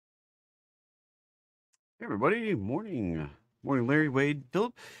Hey everybody, morning. Morning, Larry, Wade,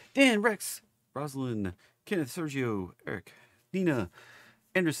 Philip, Dan, Rex, Rosalind, Kenneth, Sergio, Eric, Nina,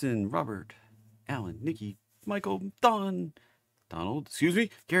 Anderson, Robert, Alan, Nikki, Michael, Don, Donald, excuse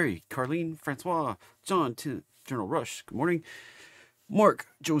me, Gary, Carlene, Francois, John, General Rush, good morning, Mark,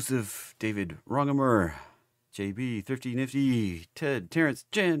 Joseph, David, Rongamer, JB, Thrifty, Nifty, Ted, Terrence,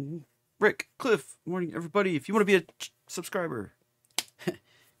 Jen, Rick, Cliff, good morning, everybody. If you want to be a subscriber,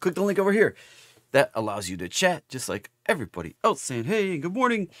 click the link over here. That allows you to chat just like everybody else, saying, hey, good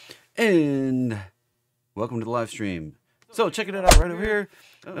morning, and welcome to the live stream. So check it out right over here.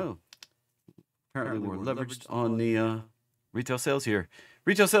 Oh, apparently we're leveraged on the retail sales here.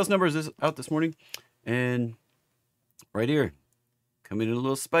 Retail sales numbers is out this morning, and right here, coming in a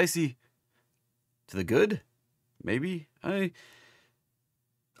little spicy. To the good, maybe.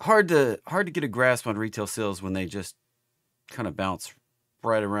 Hard to get a grasp on retail sales when they just kind of bounce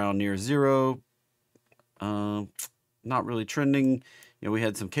right around near zero. Not really trending. You know, we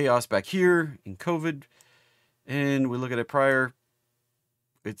had some chaos back here in COVID, and we look at it prior.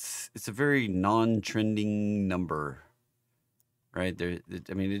 It's a very non-trending number, right?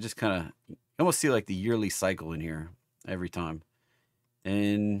 I mean, it just kind of, you almost see like the yearly cycle in here every time.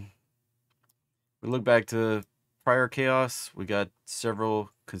 And we look back to prior chaos. We got several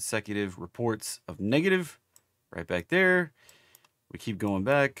consecutive reports of negative right back there. We keep going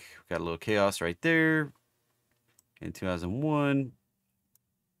back. We got a little chaos right there in 2001.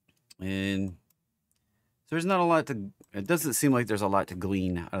 And there's not a lot it doesn't seem like there's a lot to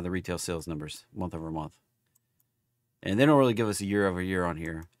glean out of the retail sales numbers month over month. And they don't really give us a year over year on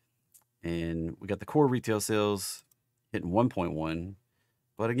here. And we got the core retail sales hitting 1.1.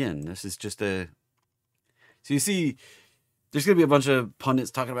 But again, this is just so you see, there's going to be a bunch of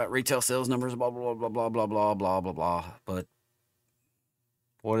pundits talking about retail sales numbers, blah, blah, blah, blah, blah, blah, blah, blah, blah. But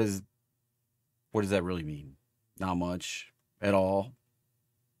what does that really mean? Not much at all.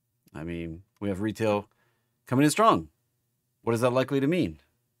 I mean, we have retail coming in strong. What is that likely to mean?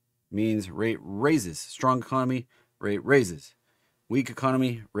 It means rate raises. Strong economy, rate raises. Weak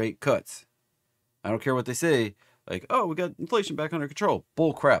economy, rate cuts. I don't care what they say. Like, oh, we got inflation back under control.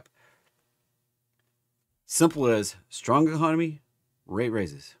 Bull crap. Simple as strong economy, rate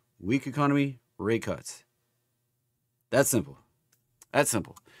raises. Weak economy, rate cuts. That's simple. That's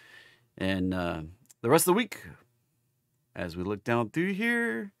simple. And the rest of the week, as we look down through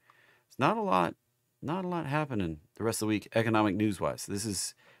here, there's not a lot happening the rest of the week economic news-wise. This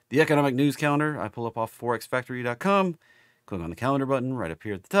is the economic news calendar. I pull up off forexfactory.com. Click on the calendar button right up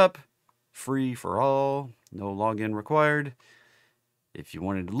here at the top. Free for all. No login required. If you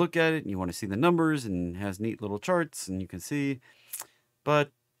wanted to look at it and you want to see the numbers, and it has neat little charts and you can see.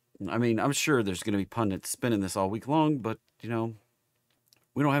 But, I mean, I'm sure there's going to be pundits spinning this all week long, but, you know,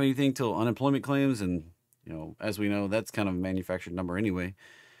 we don't have anything till unemployment claims, and, you know, as we know, that's kind of a manufactured number anyway.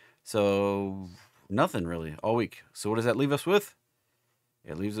 So, nothing really all week. So what does that leave us with?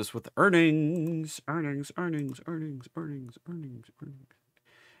 It leaves us with earnings.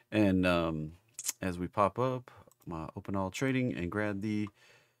 And as we pop up, open all trading and grab the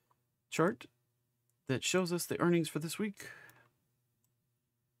chart that shows us the earnings for this week,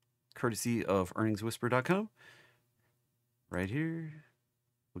 courtesy of earningswhisper.com. Right here,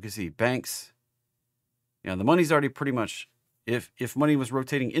 we can see banks. You know, the money's already pretty much, if money was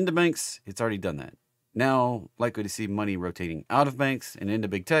rotating into banks, it's already done that. Now, likely to see money rotating out of banks and into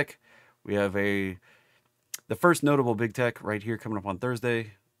big tech. We have the first notable big tech right here coming up on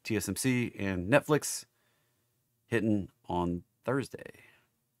Thursday, TSMC and Netflix hitting on Thursday.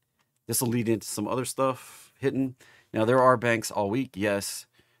 This will lead into some other stuff hitting. Now, there are banks all week, yes,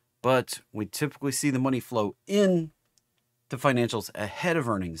 but we typically see the money flow in to financials ahead of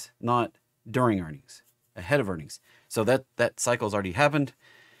earnings, not during earnings, ahead of earnings. So that cycle's already happened.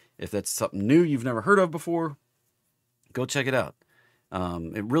 If that's something new you've never heard of before, go check it out.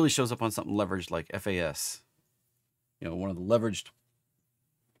 It really shows up on something leveraged like FAS. You know, one of the leveraged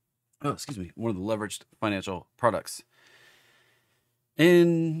financial products.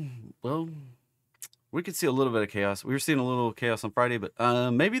 And, well, we could see a little bit of chaos. We were seeing a little chaos on Friday, but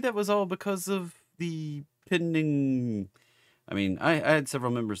maybe that was all because of the pending. I mean, I had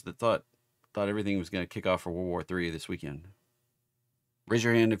several members that thought everything was going to kick off for World War III this weekend. Raise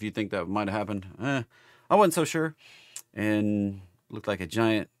your hand if you think that might have happened. I wasn't so sure. And looked like a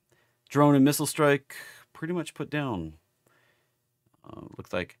giant drone and missile strike pretty much put down.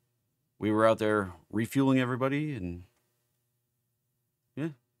 Looked like we were out there refueling everybody, and yeah,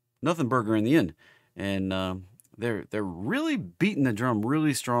 nothing burger in the end. And they're really beating the drum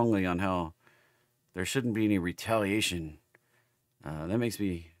really strongly on how there shouldn't be any retaliation. That makes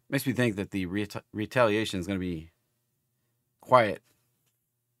me makes me think that the retaliation is going to be quiet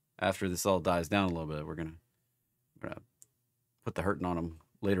after this all dies down a little bit. We're gonna put the hurting on them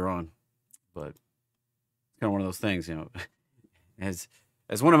later on, but it's kind of one of those things, you know.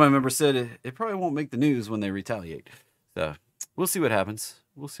 As one of my members said, it probably won't make the news when they retaliate. So we'll see what happens.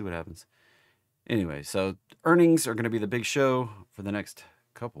 We'll see what happens. Anyway, so earnings are going to be the big show for the next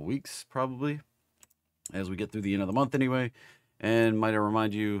couple weeks, probably, as we get through the end of the month anyway. And might I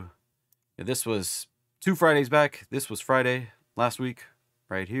remind you, this was 2 Fridays back. This was Friday last week,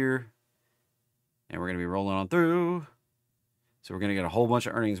 right here. And we're going to be rolling on through. So we're going to get a whole bunch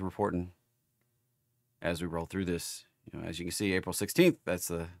of earnings reporting as we roll through this. You know, as you can see, April 16th,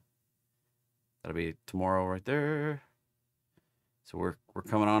 that'll be tomorrow right there. So we're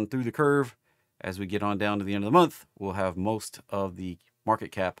coming on through the curve. As we get on down to the end of the month, we'll have most of the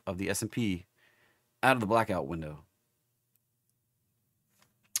market cap of the S&P out of the blackout window.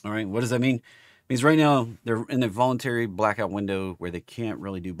 All right, what does that mean? It means right now they're in the voluntary blackout window where they can't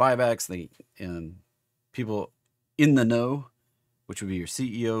really do buybacks. People in the know, which would be your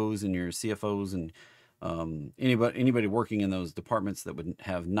CEOs and your CFOs and anybody working in those departments that would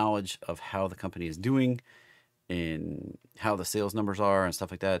have knowledge of how the company is doing and how the sales numbers are and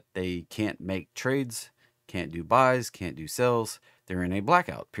stuff like that. They can't make trades, can't do buys, can't do sells. They're in a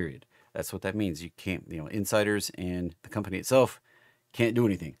blackout period. That's what that means. You can't, insiders and the company itself can't do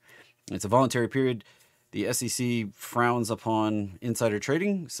anything. It's a voluntary period. The SEC frowns upon insider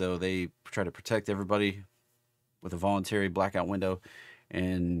trading, so they try to protect everybody with a voluntary blackout window.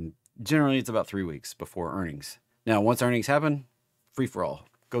 And generally it's about 3 weeks before earnings. Now, once earnings happen, free for all.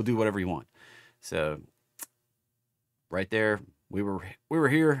 Go do whatever you want. So right there, we were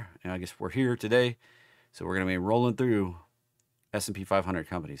here, and I guess we're here today. So we're going to be rolling through S&P 500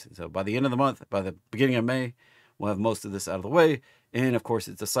 companies. And so by the end of the month, by the beginning of May, we'll have most of this out of the way. And of course,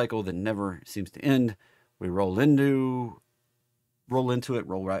 it's a cycle that never seems to end. We roll into it,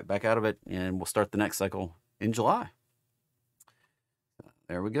 roll right back out of it, and we'll start the next cycle in July.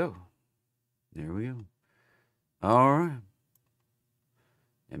 There we go. There we go. All right.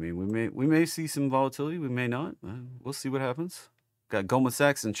 I mean, we may see some volatility. We may not. We'll see what happens. Got Goldman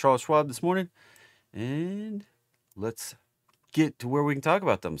Sachs and Charles Schwab this morning. And let's get to where we can talk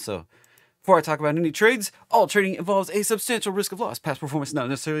about them. So before I talk about any trades, all trading involves a substantial risk of loss. Past performance is not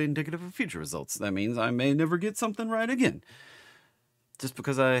necessarily indicative of future results. That means I may never get something right again. Just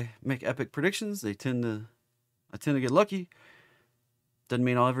because I make epic predictions, I tend to get lucky. Doesn't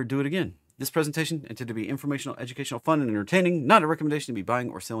mean I'll ever do it again. This presentation intended to be informational, educational, fun, and entertaining, not a recommendation to be buying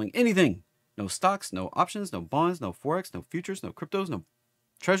or selling anything. No stocks, no options, no bonds, no forex, no futures, no cryptos, no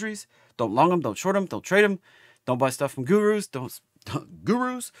treasuries. Don't long them, don't short them, don't trade them. Don't buy stuff from gurus. Don't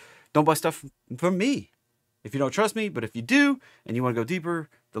buy stuff from me. If you don't trust me, but if you do and you want to go deeper,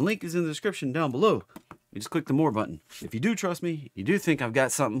 the link is in the description down below. You just click the more button. If you do trust me, you do think I've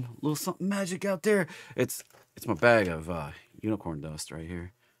got something, a little something magic out there. It's my bag of unicorn dust right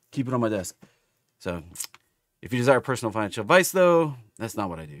here. Keep it on my desk. So if you desire personal financial advice, though, that's not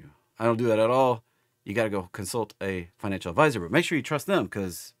what I do. I don't do that at all. You got to go consult a financial advisor, but make sure you trust them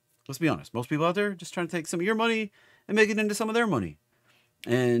because let's be honest, most people out there are just trying to take some of your money and make it into some of their money.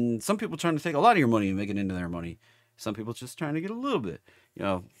 And some people trying to take a lot of your money and make it into their money. Some people just trying to get a little bit.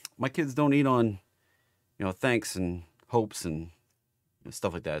 My kids don't eat on, thanks and hopes and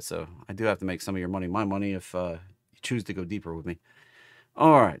stuff like that. So I do have to make some of your money my money if you choose to go deeper with me.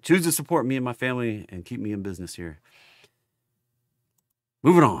 All right. Choose to support me and my family and keep me in business here.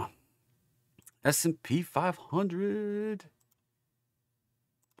 Moving on. S&P 500.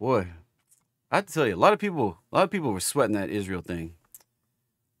 Boy, I have to tell you, a lot of people were sweating that Israel thing.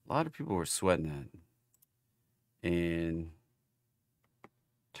 A lot of people were sweating that. And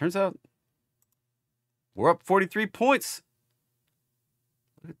turns out we're up 43 points.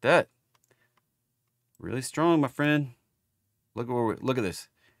 Look at that. Really strong, my friend. Look at this.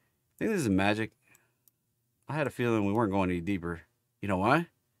 I think this is magic. I had a feeling we weren't going any deeper. You know why?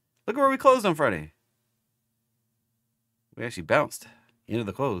 Look at where we closed on Friday. We actually bounced into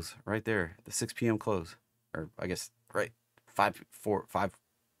the close right there, the 6 p.m. close. Or I guess, right, 5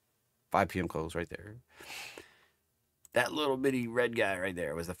 p.m. close right there. That little bitty red guy right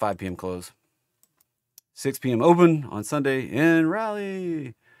there was the 5 p.m. close. 6 p.m. open on Sunday and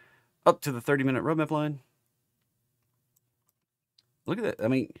rally up to the 30-minute roadmap line. Look at that. I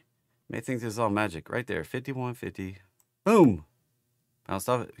mean, you may think this is all magic right there. 51.50. Boom. Bounced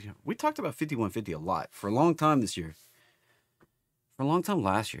off it. We talked about 51.50 a lot for a long time this year. For a long time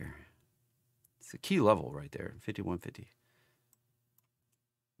last year. It's a key level right there. 51.50.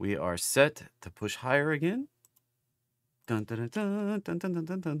 We are set to push higher again. Dun, dun, dun, dun, dun, dun, dun,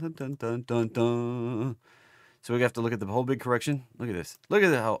 dun, dun, dun, dun, dun, dun. So we have to look at the whole big correction. Look at this. Look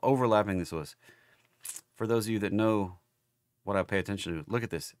at how overlapping this was. For those of you that know what I pay attention to, look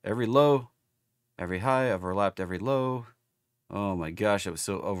at this. Every low, every high, I've overlapped every low. Oh my gosh, it was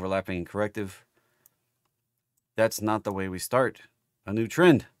so overlapping and corrective. That's not the way we start a new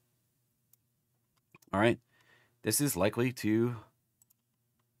trend. All right. This is likely to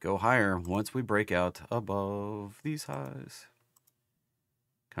go higher once we break out above these highs.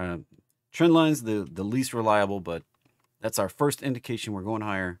 Kind of trend lines, the least reliable, but that's our first indication we're going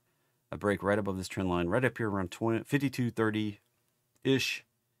higher. A break right above this trend line, right up here around 52.30-ish.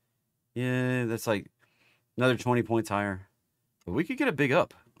 Yeah, that's like another 20 points higher. But we could get a big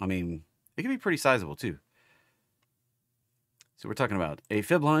up. I mean, it could be pretty sizable too. So we're talking about a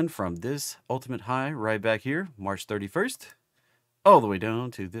fib line from this ultimate high right back here, March 31st, all the way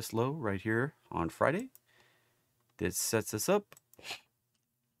down to this low right here on Friday. This sets us up.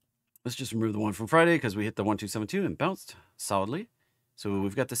 Let's just remove the one from Friday because we hit the 1272 and bounced solidly. So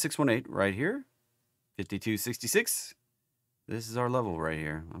we've got the 618 right here, 52.66. This is our level right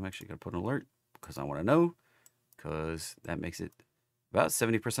here. I'm actually going to put an alert because I want to know, because that makes it about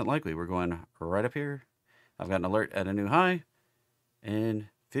 70% likely we're going right up here. I've got an alert at a new high and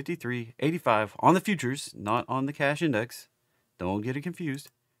 53.85 on the futures, not on the cash index. Don't get it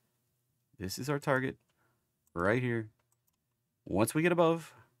confused. This is our target right here. Once we get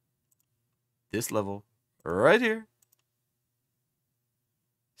above this level right here,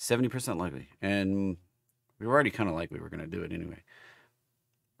 70% likely. And we were already kind of like we were going to do it anyway.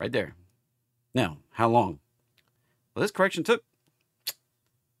 Right there. Now, how long? Well, this correction took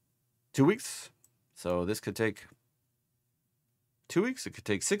 2 weeks. So this could take 2 weeks. It could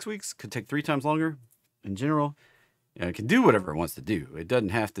take 6 weeks. It could take 3 times longer. In general, you know, it can do whatever it wants to do. It doesn't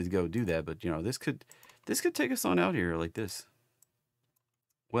have to go do that. But, you know, this could take us on out here like this.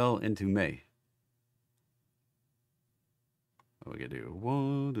 Well into May. What we gotta do?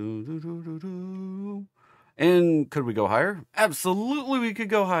 1, 2, 2. And could we go higher? Absolutely, we could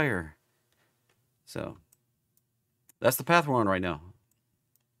go higher. So that's the path we're on right now.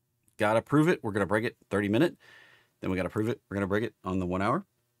 Gotta prove it. We're gonna break it 30-minute. Then we gotta prove it. We're gonna break it on the 1 hour.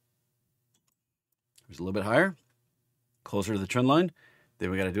 There's a little bit higher, closer to the trend line. Then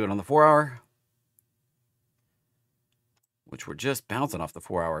we gotta do it on the 4 hour, which we're just bouncing off the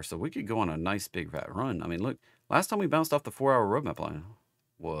 4 hour. So we could go on a nice big fat run. I mean, look, last time we bounced off the 4 hour roadmap line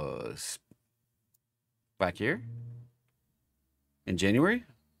was back here in January.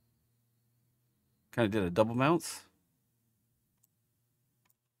 Kind of did a double bounce.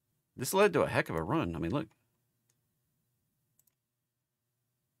 This led to a heck of a run. I mean, look.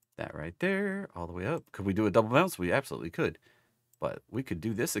 That right there, all the way up. Could we do a double bounce? We absolutely could. But we could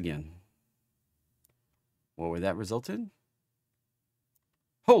do this again. What would that result in?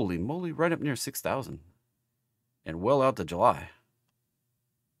 Holy moly, right up near 6,000. And well out to July.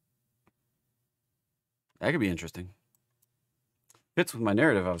 That could be interesting. Fits with my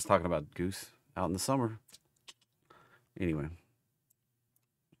narrative I was talking about, Goose, out in the summer. Anyway.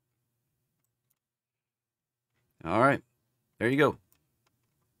 All right. There you go.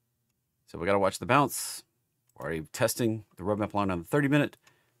 So we got to watch the bounce. We're already testing the roadmap line on the 30-minute.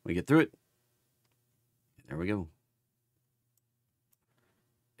 We get through it. There we go.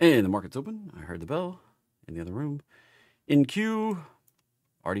 And the market's open. I heard the bell in the other room. In queue,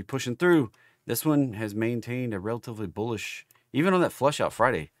 already pushing through. This one has maintained a relatively bullish, even on that flush out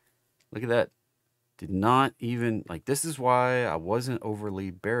Friday. Look at that. Did not even, like, this is why I wasn't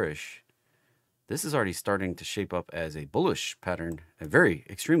overly bearish. This is already starting to shape up as a bullish pattern, a very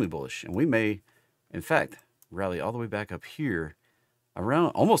extremely bullish. And we may, in fact, rally all the way back up here around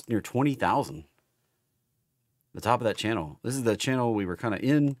almost near 20,000. The top of that channel. This is the channel we were kind of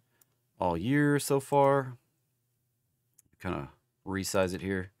in all year so far. Kind of resize it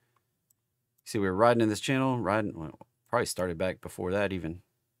here. See, we were riding in this channel, well, probably started back before that even.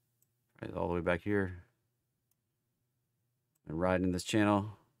 Right, all the way back here. And riding in this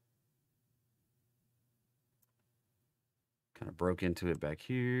channel. Kind of broke into it back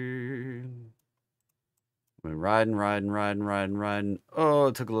here. Been riding. Oh,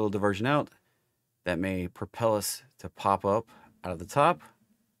 it took a little diversion out. That may propel us to pop up out of the top.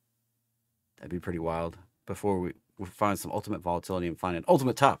 That'd be pretty wild before we find some ultimate volatility and find an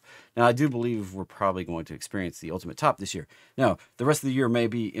ultimate top. Now, I do believe we're probably going to experience the ultimate top this year. Now, the rest of the year may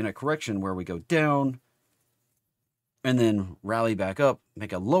be in a correction where we go down and then rally back up,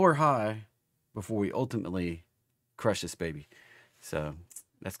 make a lower high before we ultimately crush this baby. So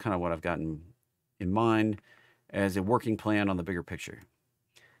that's kind of what I've gotten in mind as a working plan on the bigger picture.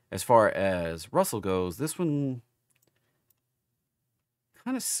 As far as Russell goes, this one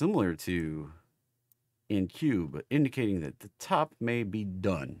kind of similar to NQ, but indicating that the top may be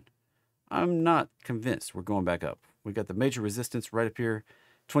done. I'm not convinced we're going back up. We got the major resistance right up here,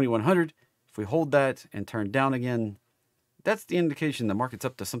 2100. If we hold that and turn down again, that's the indication the market's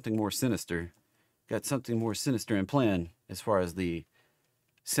up to something more sinister. Got something more sinister in plan as far as the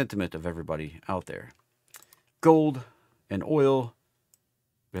sentiment of everybody out there. Gold and oil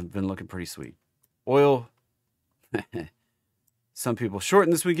have been looking pretty sweet. Oil, some people short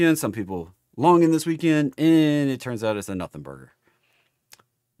in this weekend, some people long in this weekend, and it turns out it's a nothing burger.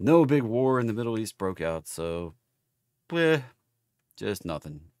 No big war in the Middle East broke out, so bleh, just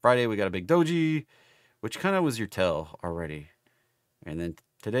nothing. Friday we got a big doji, which kind of was your tell already. And then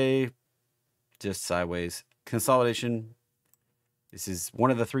today, just sideways. Consolidation. This is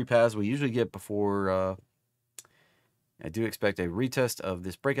one of the 3 paths we usually get before. I do expect a retest of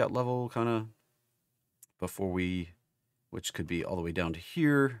this breakout level kind of before which could be all the way down to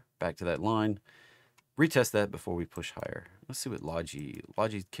here, back to that line. Retest that before we push higher. Let's see what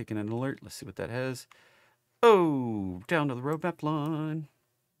Logi's kicking an alert. Let's see what that has. Oh, down to the roadmap line.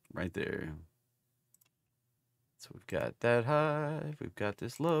 Right there. So we've got that high. We've got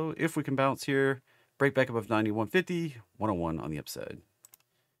this low. If we can bounce here, break back above 91.50, 101 on the upside.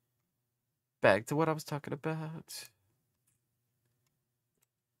 Back to what I was talking about.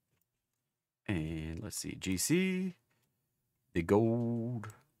 And let's see, GC, the gold.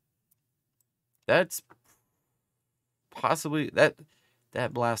 That's possibly that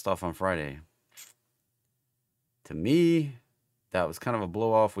blast off on Friday. To me, that was kind of a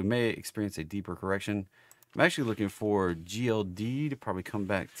blow off. We may experience a deeper correction. I'm actually looking for GLD to probably come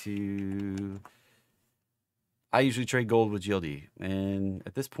back to. I usually trade gold with GLD, and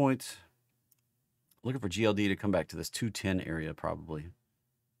at this point, looking for GLD to come back to this 210 area probably.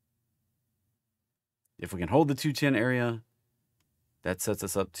 If we can hold the 210 area, that sets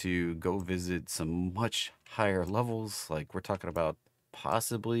us up to go visit some much higher levels. Like we're talking about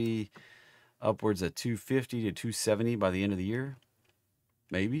possibly upwards of 250 to 270 by the end of the year,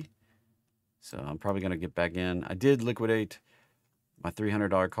 maybe. So I'm probably going to get back in. I did liquidate my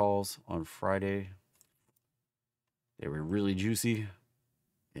 $300 calls on Friday. They were really juicy,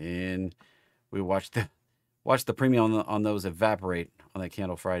 and we watched the premium on those evaporate on that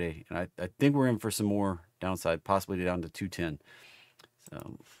candle Friday, and I think we're in for some more downside, possibly down to 210.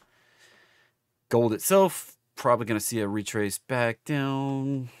 So gold itself probably going to see a retrace back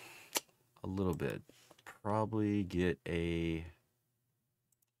down a little bit. Probably get at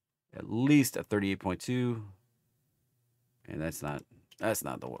least a 38.2, and that's not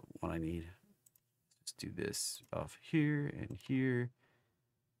the one I need. Let's do this off here and here,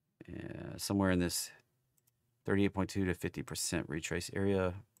 somewhere in this 38.2 to 50% retrace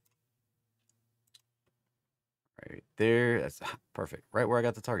area. Right there, that's perfect. Right where I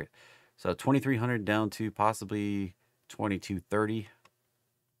got the target. So 2300 down to possibly 2230.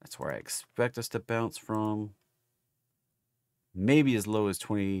 That's where I expect us to bounce from. Maybe as low as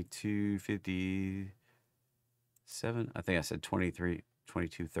 2257. I think I said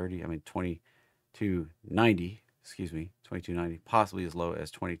 2230. I mean 2290. Excuse me, 2290. Possibly as low as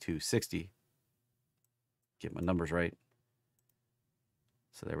 2260. Get my numbers right.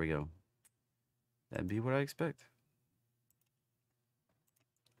 So there we go. That'd be what I expect.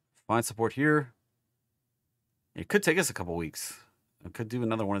 Find support here. It could take us a couple weeks. I could do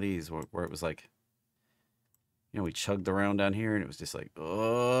another one of these where it was like, we chugged around down here and it was just like,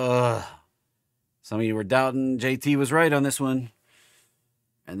 ugh. Some of you were doubting JT was right on this one.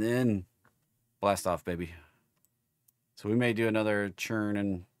 And then blast off, baby. So we may do another churn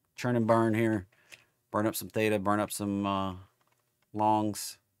and burn here. Burn up some theta, burn up some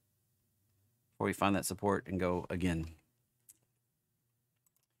longs before we find that support and go again.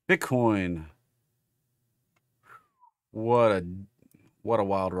 Bitcoin. What a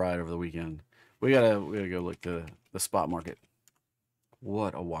wild ride over the weekend. We gotta go look at the spot market.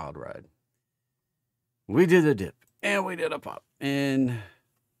 What a wild ride. We did a dip and we did a pop. And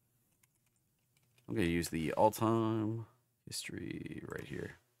I'm gonna use the all-time history right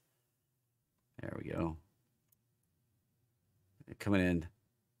here. There we go. Coming in,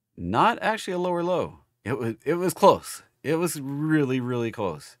 not actually a lower low. It was close. It was really, really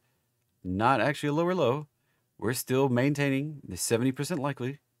close. Not actually a lower low. We're still maintaining the 70%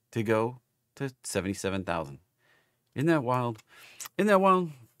 likely to go to 77,000. Isn't that wild? Isn't that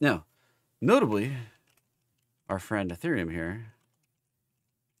wild? Now, notably, our friend Ethereum here.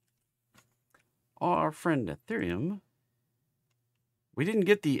 Our friend Ethereum. We didn't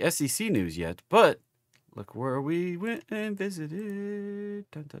get the SEC news yet, but look where we went and visited.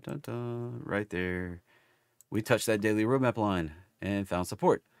 Dun, dun, dun, dun. Right there. We touched that daily roadmap line. and found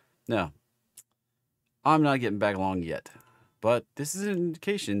support. Now, I'm not getting back long yet, but this is an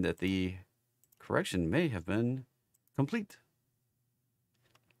indication that the correction may have been complete.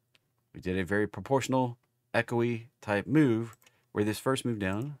 We did a very proportional, echoey type move where this first move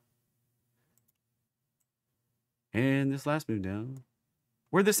down and this last move down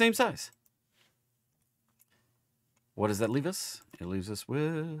were the same size. What does that leave us? It leaves us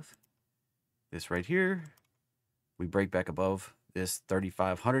with this right here. We break back above this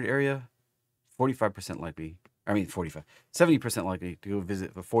 3,500 area, 45% likely, 70% likely to go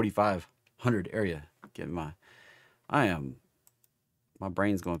visit the 4,500 area. My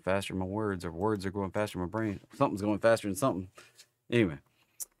brain's going faster than my words, or words are going faster than my brain. Something's going faster than something. Anyway,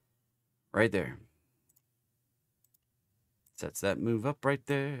 right there. Sets that move up right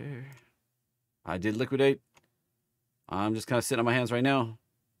there. I did liquidate. I'm just kind of sitting on my hands right now.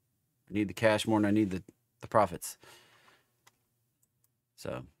 I need the cash more than I need the profits.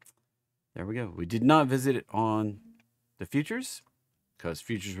 So there we go. We did not visit it on the futures because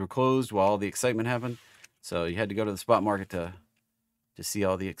futures were closed while all the excitement happened. So you had to go to the spot market to see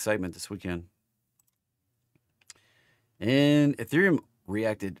all the excitement this weekend. And Ethereum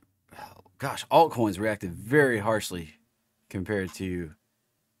reacted, gosh, altcoins reacted very harshly compared to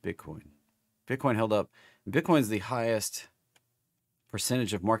Bitcoin. Bitcoin held up. Bitcoin's the highest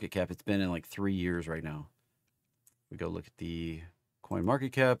percentage of market cap it's been in like 3 years right now. We go look at the coin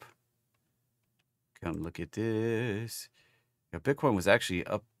market cap. Come look at this. Bitcoin was actually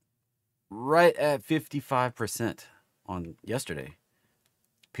up right at 55% on yesterday.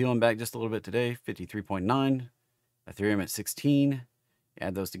 Peeling back just a little bit today, 53.9. Ethereum at 16.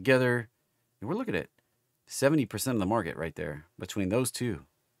 Add those together, and we're looking at 70% of the market right there between those two.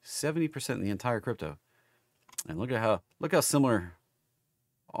 70% in the entire crypto. And look how similar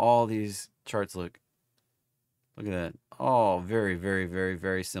all these charts look. Look at that. All very, very, very,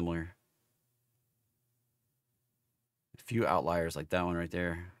 very similar. A few outliers like that one right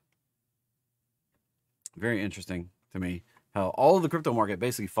there. Very interesting to me how all of the crypto market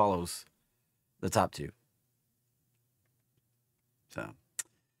basically follows the top two. So,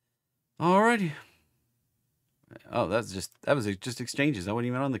 alrighty. Oh, that was just exchanges. I wasn't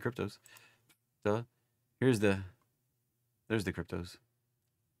even on the cryptos. So, there's the cryptos.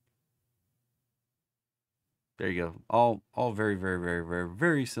 There you go. All very, very, very, very,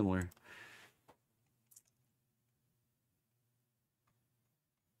 very similar.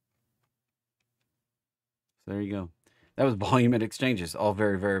 So there you go. That was volume at exchanges. All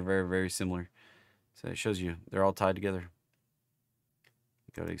very, very, very, very similar. So it shows you they're all tied together.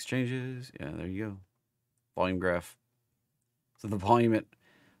 Go to exchanges. Yeah, there you go. Volume graph. So the volume at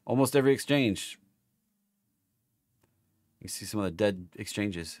almost every exchange. You see some of the dead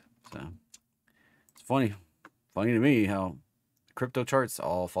exchanges. So it's funny. Funny to me how crypto charts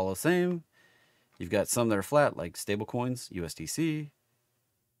all follow the same. You've got some that are flat, like stable coins, USDC,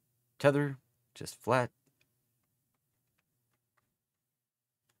 Tether, just flat.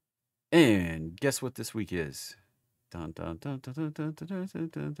 And guess what this week is? Dun, dun, dun, dun, dun, dun, dun, dun,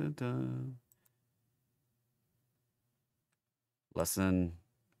 dun, dun, dun.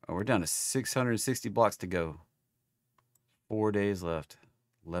 We're down to 660 blocks to go. 4 days left.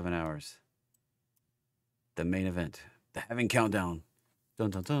 11 hours. The main event. The halving countdown. Dun,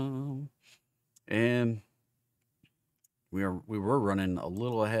 dun, dun. And we were running a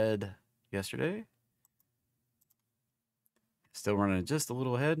little ahead yesterday. Still running just a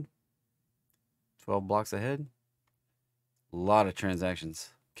little ahead. 12 blocks ahead. A lot of transactions.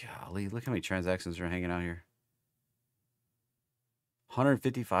 Golly, look how many transactions are hanging out here.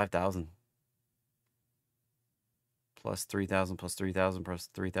 155,000. Plus 3,000, plus 3,000, plus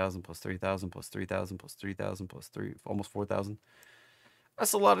 3,000, plus 3,000, plus 3,000, plus 3,000, plus 3, almost 4,000.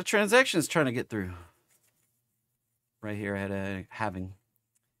 That's a lot of transactions trying to get through. Right here at halving.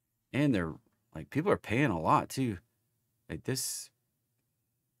 And they're, like, people are paying a lot, too. Like this.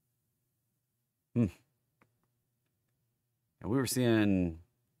 And we were seeing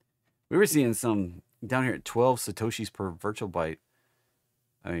some down here at 12 Satoshis per virtual byte.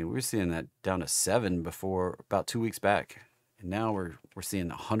 I mean, we were seeing that down to 7 before about 2 weeks back. And now we're seeing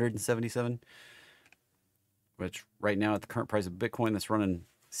 177, which right now at the current price of Bitcoin, that's running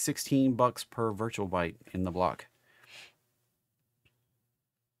 $16 per virtual byte in the block.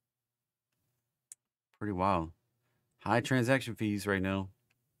 Pretty wild. High transaction fees right now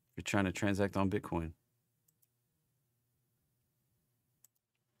if you're trying to transact on Bitcoin.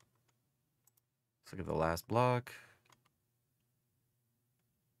 Let's look at the last block.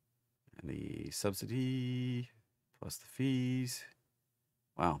 And the subsidy plus the fees.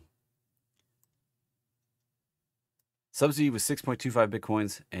 Wow. Subsidy was 6.25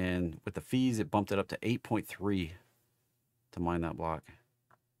 Bitcoins, and with the fees, it bumped it up to 8.3 to mine that block.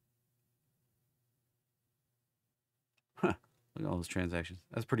 Huh. Look at all those transactions.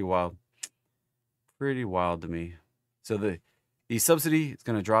 That's pretty wild. Pretty wild to me. So the subsidy is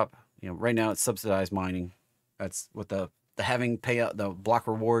going to drop. Right now it's subsidized mining. That's what the halving payout, the block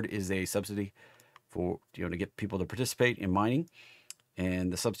reward is a subsidy for to get people to participate in mining.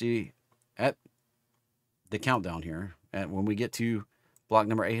 And the subsidy at the countdown here, when we get to block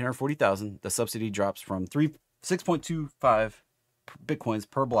number 840,000, the subsidy drops from 6.25 Bitcoins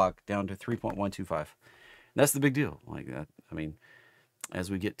per block down to 3.125. That's the big deal. Like that. I mean, as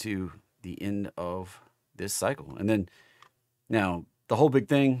we get to the end of this cycle. And then now the whole big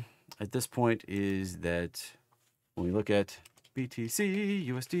thing at this point is that when we look at BTC,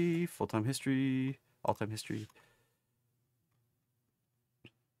 USD, full-time history, all-time history,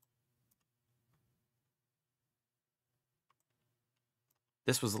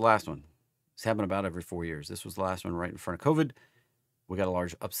 this was the last one. It's happened about every 4 years. This was the last one right in front of COVID. We got a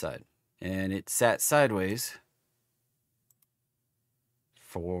large upside. And it sat sideways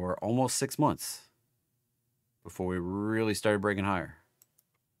for almost 6 months before we really started breaking higher.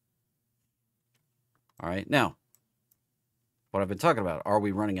 All right. Now, what I've been talking about, are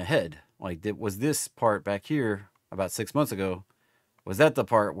we running ahead? Like, was this part back here about 6 months ago, was that the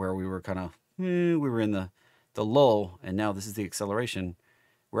part where we were kind of, we were in the lull, and now this is the acceleration?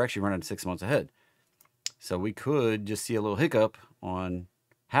 We're actually running 6 months ahead. So we could just see a little hiccup on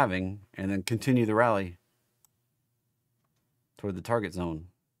halving and then continue the rally toward the target zone.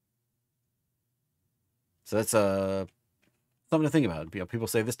 So that's something to think about. People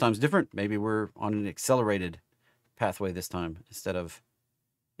say this time's different. Maybe we're on an accelerated pathway this time instead of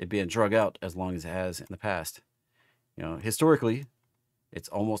it being drug out as long as it has in the past. Historically, it's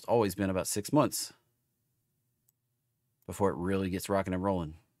almost always been about 6 months before it really gets rocking and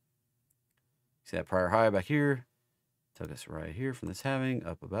rolling. See that prior high back here? Took us right here from this halving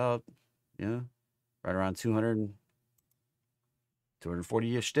up about, right around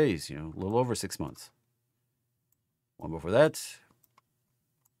 240-ish days, a little over 6 months. One before that,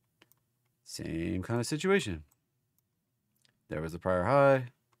 same kind of situation. There was the prior high.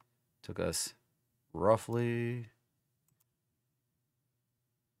 Took us roughly,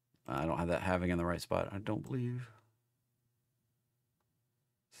 I don't have that halving in the right spot, I don't believe.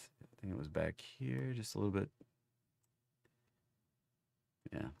 I think it was back here just a little bit.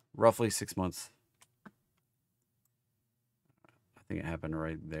 Yeah, roughly 6 months. I think it happened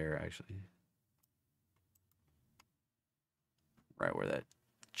right there, actually. Right where that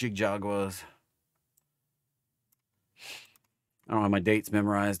jig jog was. I don't have my dates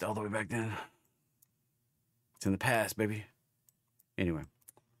memorized all the way back then. It's in the past, baby. Anyway,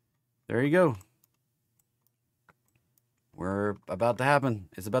 there you go. We're about to happen.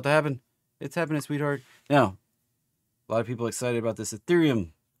 It's about to happen. It's happening, sweetheart. Now, a lot of people excited about this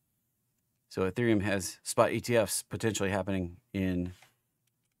Ethereum. So Ethereum has spot ETFs potentially happening in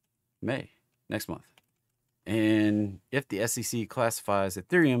May, next month. And if the SEC classifies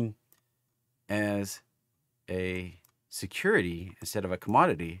Ethereum as a security instead of a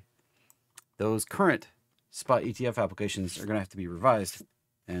commodity, those current spot ETF applications are going to have to be revised,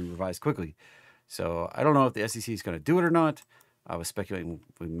 and revised quickly. So I don't know if the SEC is going to do it or not. I was speculating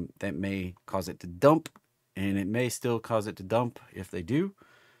that may cause it to dump, and it may still cause it to dump if they do.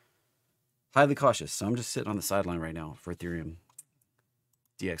 Highly cautious. So I'm just sitting on the sideline right now for Ethereum.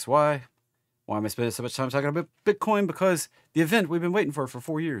 DXY. Why am I spending so much time talking about Bitcoin? Because the event we've been waiting for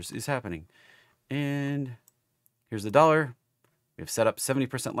 4 years is happening. And here's the dollar. We have set up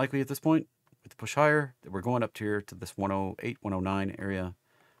 70% likely at this point with the push higher that we're going up here to this 108, 109 area,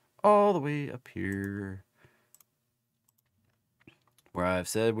 all the way up here, where I've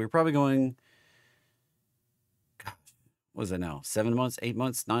said we're probably going, gosh, what is it now? 7 months, 8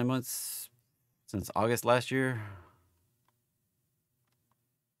 months, 9 months since August last year.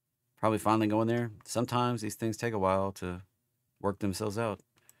 Probably finally going there. Sometimes these things take a while to work themselves out.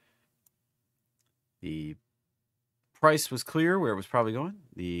 The price was clear where it was probably going.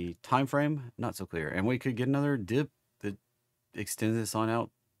 The time frame, not so clear. And we could get another dip that extends this on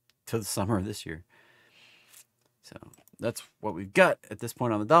out to the summer of this year. So that's what we've got at this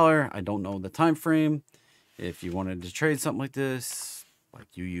point on the dollar. I don't know the time frame. If you wanted to trade something like this,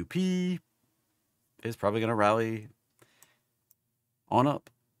 like UUP, is probably going to rally on up.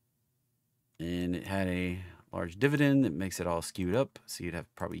 And it had a large dividend that makes it all skewed up. So you'd have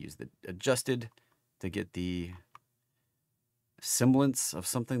to probably use the adjusted to get the semblance of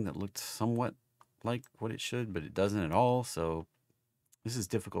something that looked somewhat like what it should, but it doesn't at all. So this is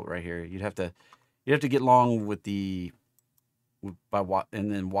difficult right here. You'd have to get long with the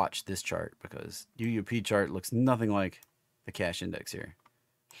and then watch this chart, because UUP chart looks nothing like the cash index here.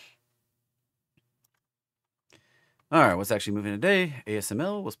 All right, what's actually moving today?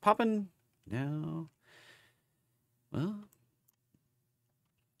 ASML was popping. Now, well,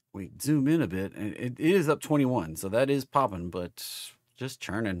 we zoom in a bit, and it is up 21, so that is popping, but just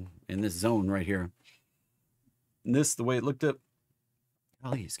churning in this zone right here. And this, the way it looked up,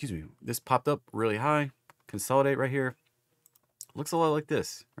 excuse me, this popped up really high, consolidate right here. Looks a lot like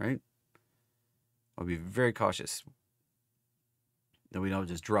this, right? I'll be very cautious that we don't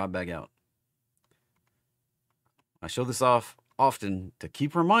just drop back out. I show this off often to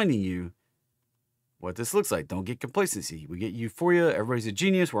keep reminding you what this looks like. Don't get complacency. We get euphoria. Everybody's a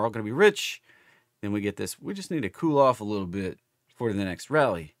genius. We're all going to be rich. Then we get this. We just need to cool off a little bit for the next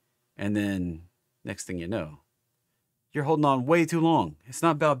rally. And then next thing you know, you're holding on way too long. It's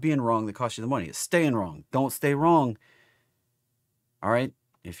not about being wrong that costs you the money. It's staying wrong. Don't stay wrong. All right?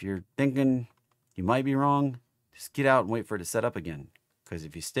 If you're thinking you might be wrong, just get out and wait for it to set up again. Because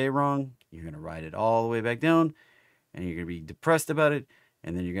if you stay wrong, you're going to ride it all the way back down. And you're going to be depressed about it.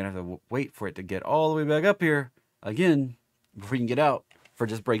 And then you're going to have to wait for it to get all the way back up here again before you can get out for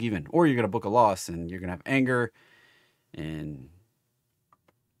just break even. Or you're going to book a loss and you're going to have anger and,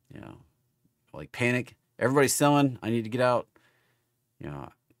 you know, like panic. Everybody's selling. I need to get out. You know,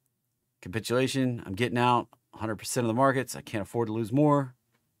 capitulation. I'm getting out. 100% of the markets. I can't afford to lose more.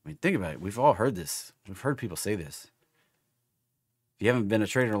 I mean, think about it. We've all heard this. We've heard people say this. If you haven't been a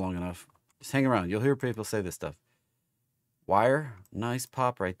trader long enough, just hang around. You'll hear people say this stuff. Wire, nice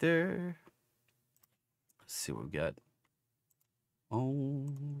pop right there. Let's see what we got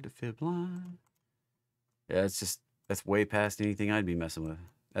on the fib line. Yeah, that's way past anything I'd be messing with.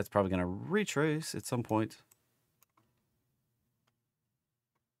 That's probably going to retrace at some point.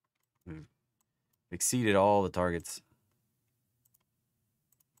 We've exceeded all the targets.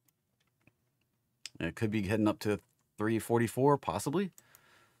 It could be heading up to 344, possibly.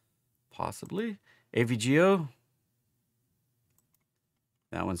 Possibly. AVGO.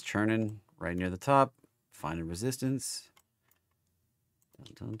 That one's churning right near the top, finding resistance.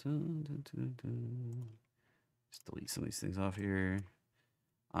 Dun, dun, dun, dun, dun. Just delete some of these things off here.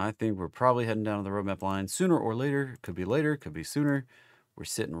 I think we're probably heading down to the roadmap line sooner or later. Could be later, could be sooner. We're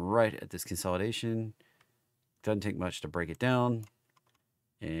sitting right at this consolidation. Doesn't take much to break it down.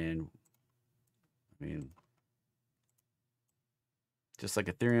 And, I mean, just like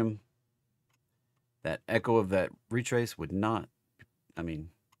Ethereum, that echo of that retrace would not, I mean,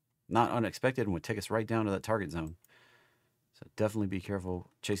 not unexpected, and would take us right down to that target zone. So definitely be careful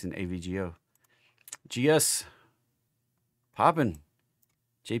chasing AVGO. GS popping.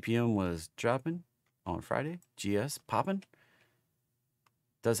 JPM was dropping on Friday. GS popping.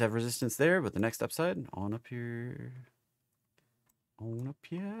 Does have resistance there, but the next upside on up here. On up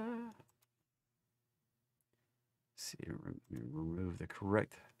here. Let's see, remove the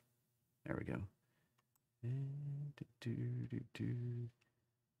correct. There we go.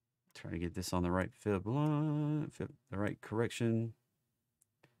 Trying to get this on the right fib line, the right correction.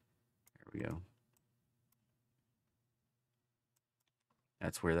 There we go.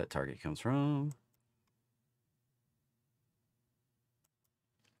 That's where that target comes from.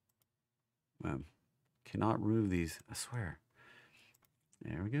 Cannot remove these, I swear.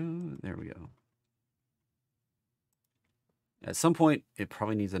 There we go. There we go. At some point, it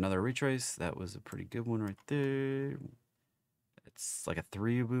probably needs another retrace. That was a pretty good one right there. It's like a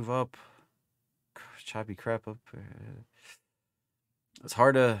 3 move up. Choppy crap up. It's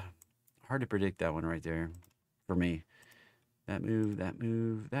hard to predict that one right there for me. That move, that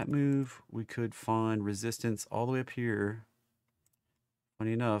move, that move. We could find resistance all the way up here.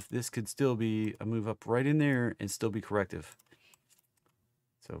 Funny enough, this could still be a move up right in there and still be corrective.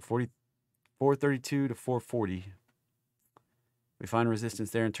 So 432 to 440. We find resistance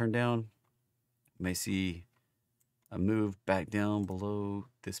there and turn down. You may see a move back down below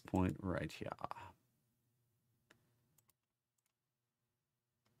this point right here.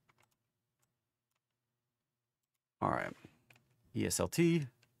 All right. ESLT. It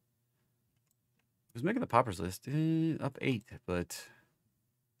was making the poppers list. Up 8, but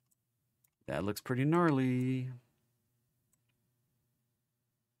that looks pretty gnarly.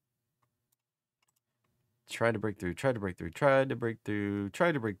 Try to break through, try to break through, try to break through,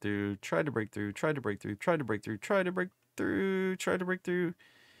 try to break through, try to break through, try to break through, try to break through, try to break through, try to break through.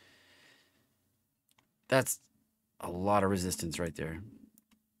 That's a lot of resistance right there.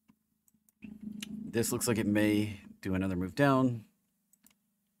 This looks like it may do another move down.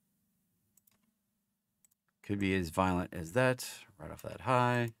 Could be as violent as that, right off that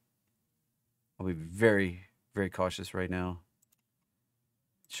high. I'll be very, very cautious right now.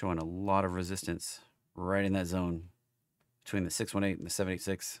 showing a lot of resistance right in that zone between the 618 and the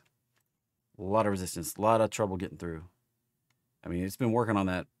 786. A lot of resistance, a lot of trouble getting through. I mean, it's been working on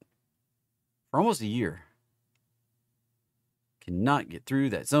that for almost a year. Cannot get through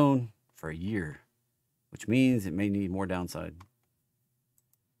that zone for a year, which means it may need more downside.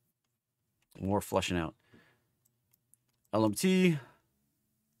 More flushing out. LMT,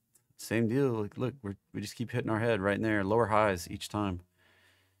 same deal. Look, we just keep hitting our head right in there. Lower highs each time.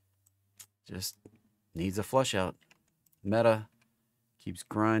 Just needs a flush out. Meta keeps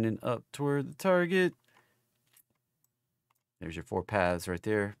grinding up toward the target. There's your 4 paths right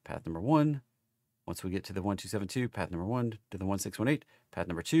there. Path number 1. Once we get to the 1272, path number 1 to the 1618. Path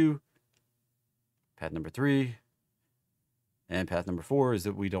number 2. Path number 3. And path number 4 is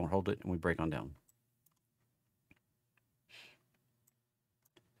that we don't hold it and we break on down.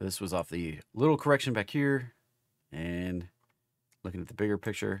 This was off the little correction back here and looking at the bigger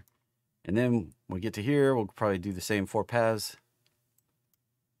picture. And then when we get to here, we'll probably do the same 4 paths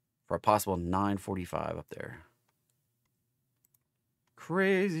for a possible 945 up there.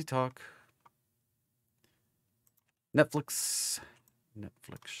 Crazy talk. Netflix.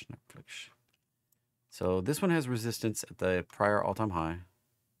 So this one has resistance at the prior all-time high.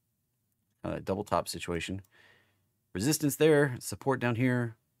 Double top situation. Resistance there, support down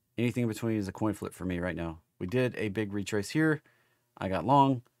here. Anything in between is a coin flip for me right now. We did a big retrace here. I got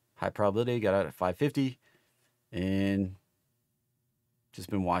long, high probability, got out at 550, and just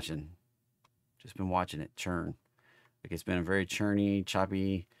been watching it churn. Like it's been a very churny,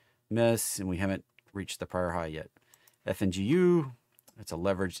 choppy mess, and we haven't reached the prior high yet. FNGU, that's a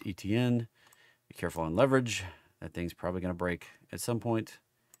leveraged ETN. Be careful on leverage. That thing's probably going to break at some point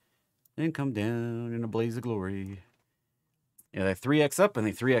and come down in a blaze of glory. Yeah, they 3x up and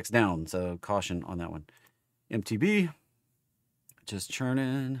they 3x down, so caution on that one. MTB, just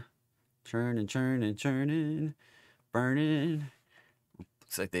churning, burning.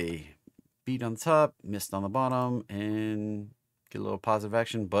 Looks like they beat on the top, missed on the bottom, and get a little positive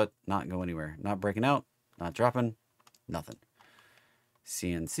action, but not go anywhere. Not breaking out, not dropping, nothing.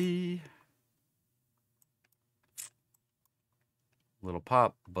 CNC, little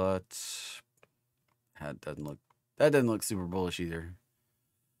pop, but that doesn't look super bullish either.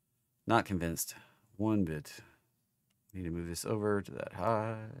 Not convinced one bit. Need to move this over to that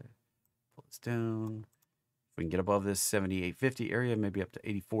high. Pull this down. If we can get above this 78.50 area, maybe up to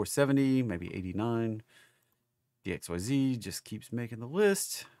 84.70, maybe 89. DXYZ just keeps making the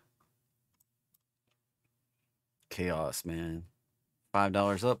list. Chaos, man.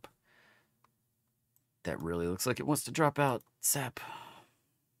 $5 up. That really looks like it wants to drop out. SAP.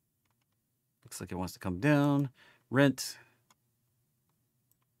 Looks like it wants to come down. Rent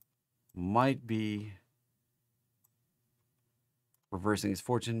might be reversing its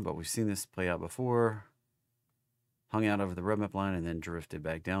fortune, but we've seen this play out before. Hung out over the roadmap line and then drifted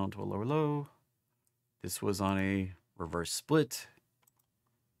back down to a lower low. This was on a reverse split.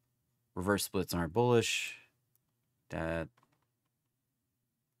 Reverse splits aren't bullish. How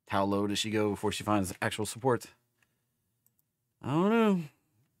low does she go before she finds actual support? I don't know.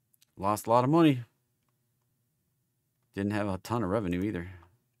 Lost a lot of money. Didn't have a ton of revenue either.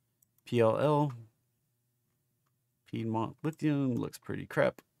 PLL. Piedmont Lithium looks pretty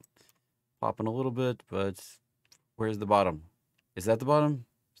crap. Popping a little bit, but where's the bottom? Is that the bottom?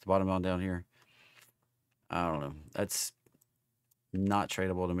 Is the bottom on down here? I don't know. That's not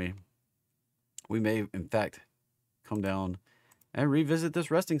tradable to me. We may, in fact, come down and revisit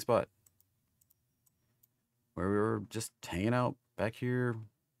this resting spot where we were just hanging out back here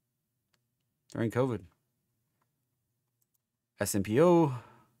during COVID. SMPO,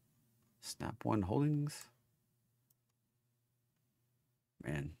 Snap One Holdings.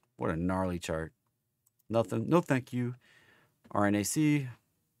 Man, what a gnarly chart. Nothing, no thank you. RNAC.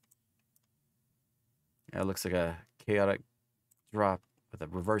 Yeah, it looks like a chaotic drop with a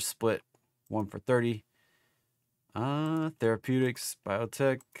reverse split. 1 for 30. Therapeutics,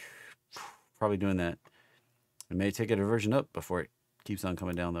 biotech, probably doing that. It may take a diversion up before it keeps on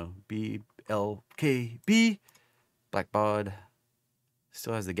coming down though. BLKB, Black Bod,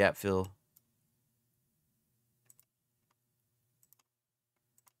 still has the gap fill.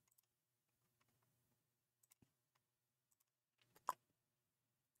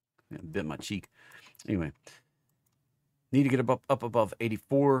 I bit my cheek. Anyway, need to get up above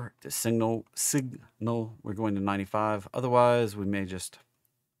 84 to signal we're going to 95. Otherwise, we may just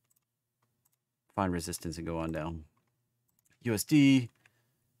find resistance and go on down. USD,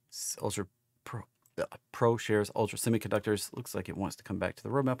 Ultra Pro shares, Ultra Semiconductors. Looks like it wants to come back to the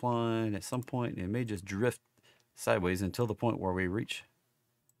roadmap line at some point. It may just drift sideways until the point where we reach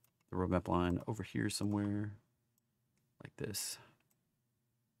the roadmap line over here somewhere, like this.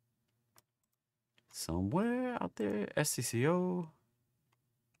 Somewhere out there, SCCO.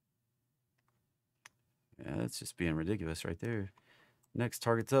 Yeah, that's just being ridiculous right there. Next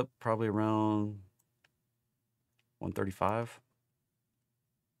target's up, probably around 135.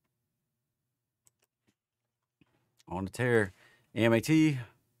 On the tear. AMAT.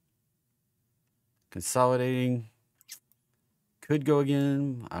 Consolidating. Could go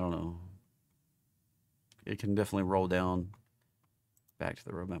again. I don't know. It can definitely roll down back to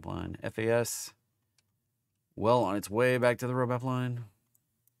the roadmap line. FAS. Well on its way back to the roadmap line.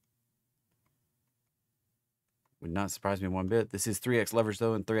 Would not surprise me one bit. This is 3x leverage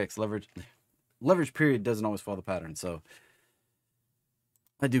though, and 3x leverage period doesn't always follow the pattern. So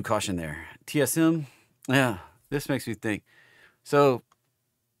I do caution there. TSM. Yeah, this makes me think. So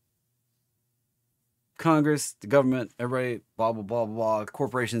Congress, the government, everybody, blah, blah, blah, blah.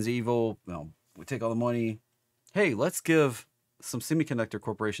 Corporations evil. We take all the money. Hey, let's give some semiconductor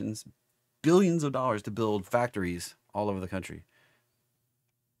corporations billions of dollars to build factories all over the country.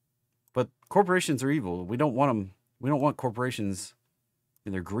 But corporations are evil. We don't want them. We don't want corporations.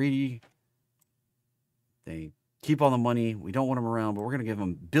 And they're greedy. They keep all the money. We don't want them around, but we're going to give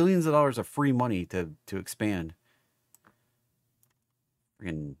them billions of dollars of free money to expand.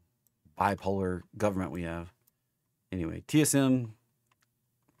 Freaking bipolar government we have. Anyway, TSM,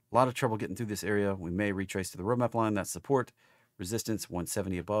 a lot of trouble getting through this area. We may retrace to the roadmap line. That's support. Resistance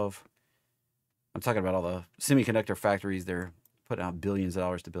 170 above. I'm talking about all the semiconductor factories they're putting out billions of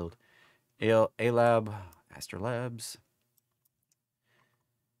dollars to build. A-Lab, Astor Labs.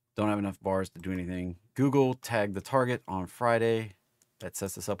 Don't have enough bars to do anything. Google tagged the target on Friday. That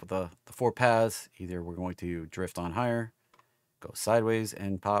sets us up with the 4 paths. Either we're going to drift on higher, go sideways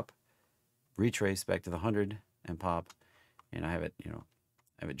and pop, retrace back to the 100 and pop. And I have it, I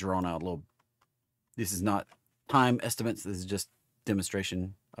have it drawn out a little. This is not time estimates. This is just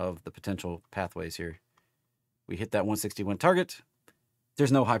demonstration of the potential pathways here. We hit that 161 target.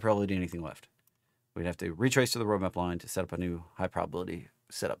 There's no high probability anything left. We'd have to retrace to the roadmap line to set up a new high probability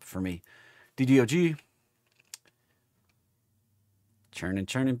setup for me. DDOG. Churning,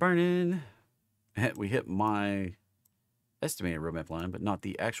 churning, burning. We hit my estimated roadmap line, but not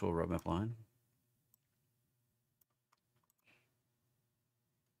the actual roadmap line.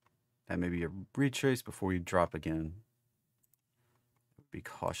 That may be a retrace before we drop again. Be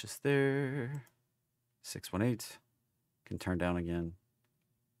cautious there. 618 can turn down again.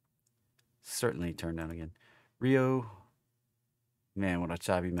 Certainly turn down again. Rio. Man, what a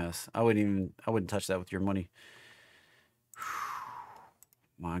choppy mess. I wouldn't touch that with your money.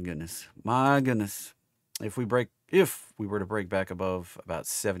 My goodness. My goodness. If we were to break back above about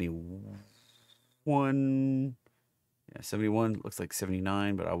 71, yeah, 71 looks like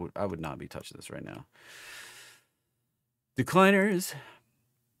 79, but I would not be touching this right now. Decliners.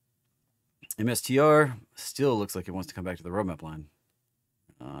 MSTR still looks like it wants to come back to the roadmap line.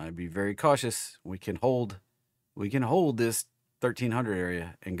 I'd be very cautious. We can hold this 1300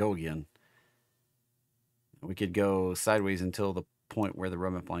 area and go again. We could go sideways until the point where the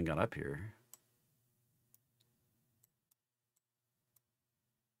roadmap line got up here.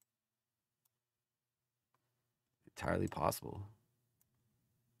 Entirely possible.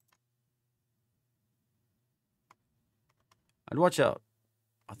 I'd watch out.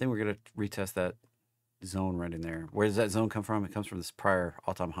 I think we're going to retest that zone right in there. Where does that zone come from? It comes from this prior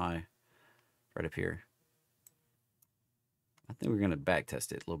all-time high right up here. I think we're going to back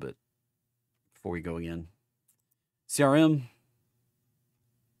test it a little bit before we go again. CRM.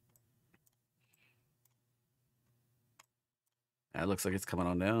 That looks like it's coming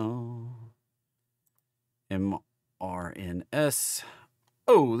on down. MRNS.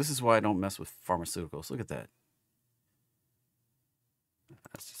 Oh, this is why I don't mess with pharmaceuticals. Look at that.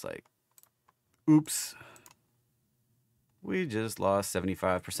 That's just like, oops. We just lost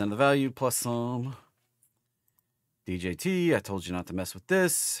 75% of the value plus some. DJT, I told you not to mess with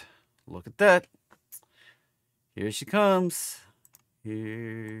this. Look at that. Here she comes.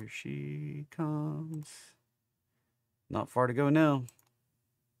 Here she comes. Not far to go now.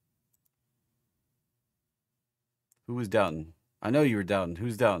 Who was doubting? I know you were doubting.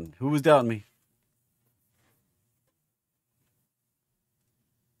 Who's doubting? Who was doubting me?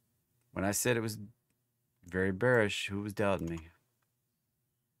 When I said it was very bearish, who was doubting me?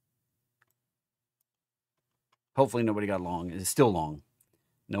 Hopefully nobody got long. It's still long.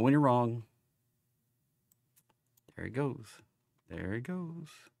 Know when you're wrong. There he goes. There he goes.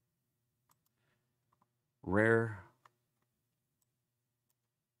 Rare.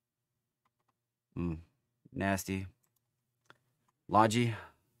 Nasty. Logi.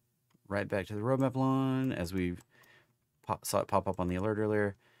 right back to the roadmap line as we saw it pop up on the alert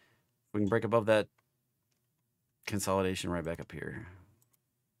earlier. We can break above that consolidation right back up here.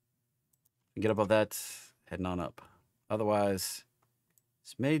 Get above that, heading on up. Otherwise,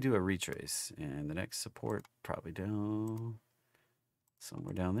 this may do a retrace, and the next support probably down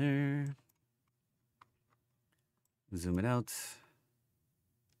somewhere down there. Zoom it out.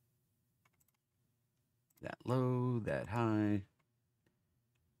 That low, that high.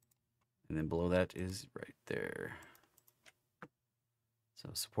 And then below that is right there. So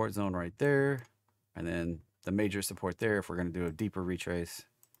support zone right there. And then the major support there if we're going to do a deeper retrace.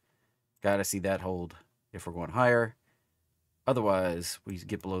 Got to see that hold if we're going higher. Otherwise, we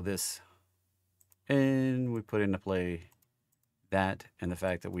get below this. And we put into play that and the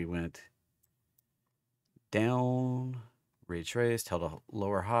fact that we went down, retraced, held a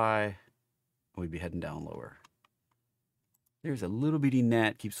lower high. We'd be heading down lower. There's a little bitty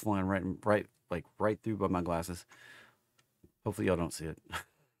gnat keeps flying right through by my glasses. Hopefully y'all don't see it.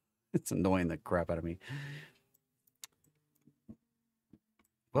 It's annoying the crap out of me.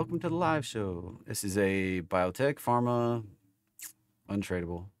 Welcome to the live show. This is a biotech, pharma,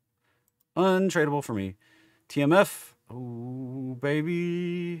 untradeable. Untradeable for me. TMF. Oh,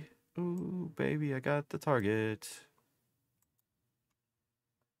 baby. Oh, baby, I got the target.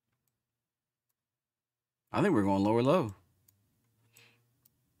 I think we're going lower low.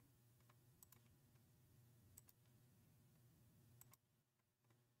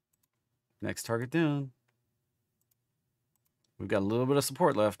 Next target down. We've got a little bit of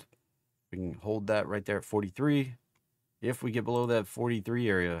support left. We can hold that right there at 43. If we get below that 43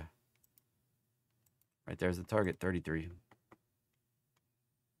 area, right there's the target, 33.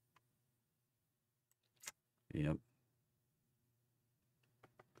 Yep.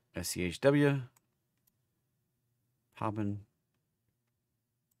 SCHW. Poppin.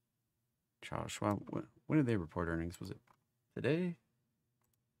 Charles Schwab. When did they report earnings? Was it today?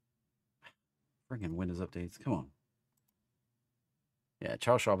 Friggin' Windows updates. Come on. Yeah,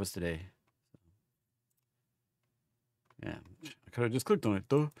 Charles Schwab is today. Yeah, I could have just clicked on it,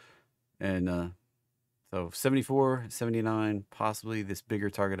 though. And so 74, 79, possibly this bigger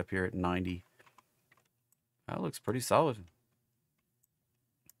target up here at 90. That looks pretty solid.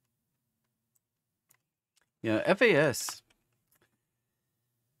 Yeah, FAS.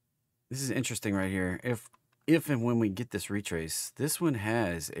 This is interesting right here. If and when we get this retrace, this one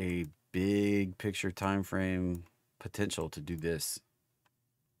has a big picture time frame potential to do this.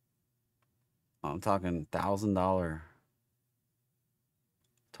 I'm talking $1,000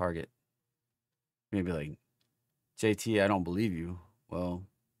 target. Maybe like, JT, I don't believe you. Well,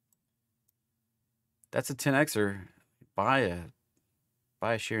 that's a 10xer. Buy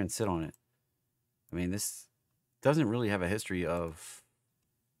a share and sit on it. I mean, this doesn't really have a history of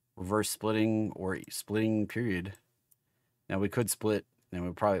reverse splitting or splitting period. Now we could split, and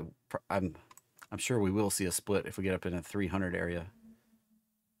we probably, I'm sure we will see a split if we get up in a 300 area.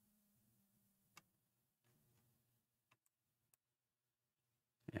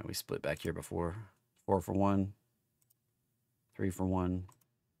 Yeah, we split back here before. 4 for 1, 3 for 1.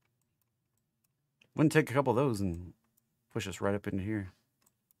 Wouldn't take a couple of those and push us right up into here.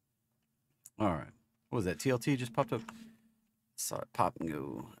 All right. What was that? TLT just popped up. Saw it pop and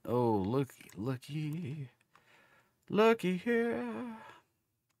go. Oh, looky here.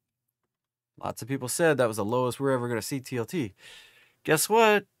 Lots of people said that was the lowest we're ever going to see TLT. Guess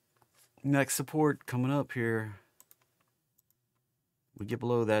what? Next support coming up here. We get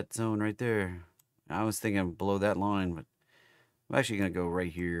below that zone right there. I was thinking below that line, but I'm actually going to go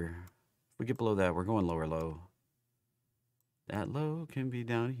right here. If we get below that, we're going lower low. That low can be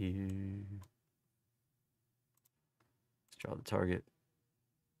down here. Let's draw the target.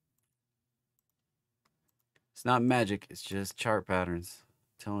 It's not magic. It's just chart patterns.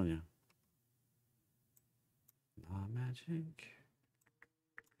 I'm telling you. Not magic.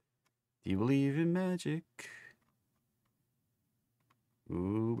 Do you believe in magic?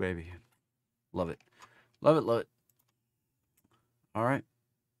 Ooh, baby. Love it. Love it, love it. All right.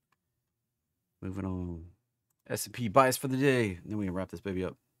 Moving on. S&P bias for the day. Then we can wrap this baby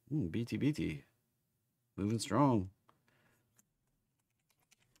up. BT. Moving strong.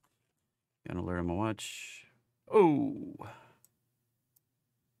 Got an alert on my watch. Oh.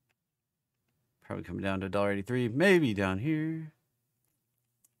 Probably coming down to $1.83. Maybe down here.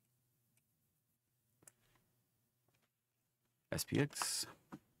 SPX.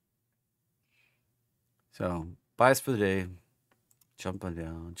 So, bias for the day. Jumping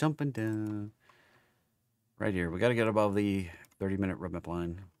down. Right here. We got to get above the 30-minute roadmap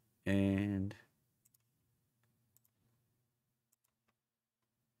line. And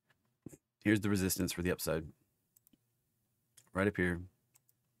Here's the resistance for the upside. Right up here.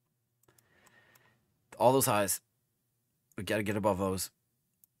 All those highs. We got to get above those.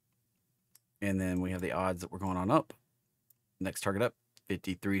 And then we have the odds that we're going on up. Next target up,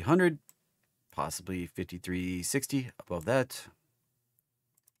 5,300. Possibly 5,360 above that.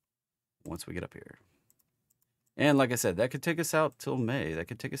 Once we get up here. And like I said, that could take us out till May. That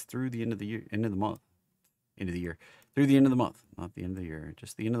could take us through the end of the year, end of the month. End of the year. Through the end of the month. Not the end of the year,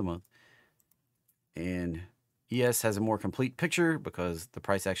 just the end of the month. And ES has a more complete picture because the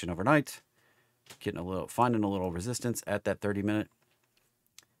price action overnight, finding a little resistance at that 30-minute.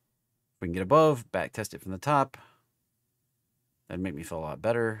 We can get above, back test it from the top. That'd make me feel a lot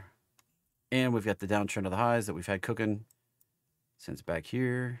better. And we've got the downtrend of the highs that we've had cooking since back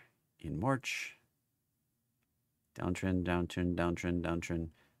here in March. Downtrend, downtrend, downtrend, downtrend.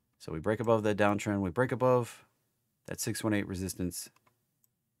 So we break above that downtrend. We break above that 618 resistance.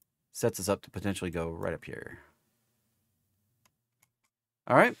 Sets us up to potentially go right up here.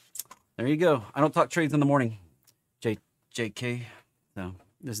 All right. There you go. I don't talk trades in the morning. JK. No,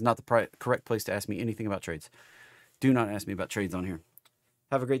 this is not the correct place to ask me anything about trades. Do not ask me about trades on here.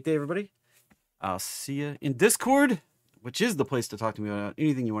 Have a great day, everybody. I'll see you in Discord, which is the place to talk to me about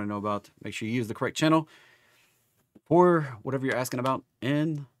anything you want to know about. Make sure you use the correct channel for whatever you're asking about.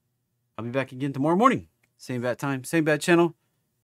 And I'll be back again tomorrow morning. Same bad time, same bad channel.